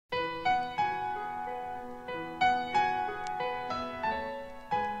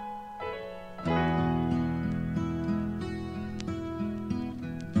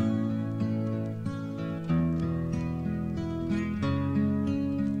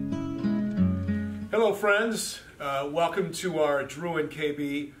Hello friends, welcome to our Drew and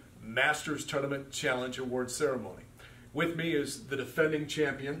KB Masters Tournament Challenge Award Ceremony. With me is the defending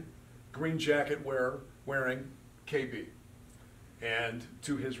champion, green jacket wearing KB. And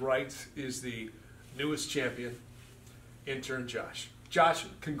to his right is the newest champion, intern Josh. Josh,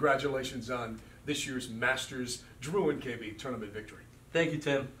 congratulations on this year's Masters Drew and KB tournament victory. Thank you,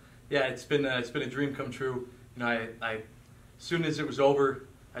 Tim. Yeah, it's been a dream come true. You know, I as soon as it was over,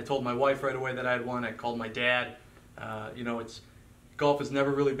 I told my wife right away that I had won. I called my dad. You know, golf has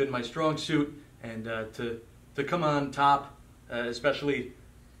never really been my strong suit, and to come on top, especially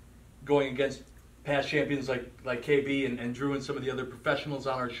going against past champions like KB and Drew and some of the other professionals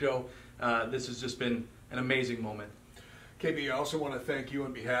on our show, this has just been an amazing moment. KB, I also want to thank you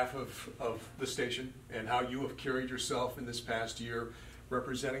on behalf of the station and how you have carried yourself in this past year,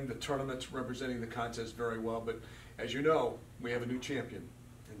 representing the tournament, representing the contest very well. But as you know, we have a new champion.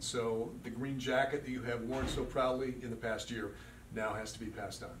 And so the green jacket that you have worn so proudly in the past year now has to be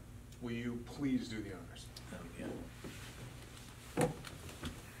passed on. Will you please do the honors?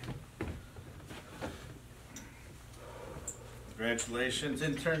 Congratulations,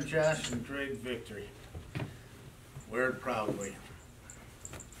 intern Josh, and great victory. Wear it proudly.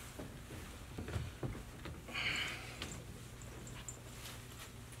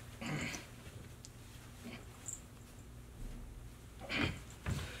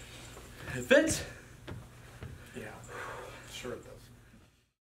 It fits.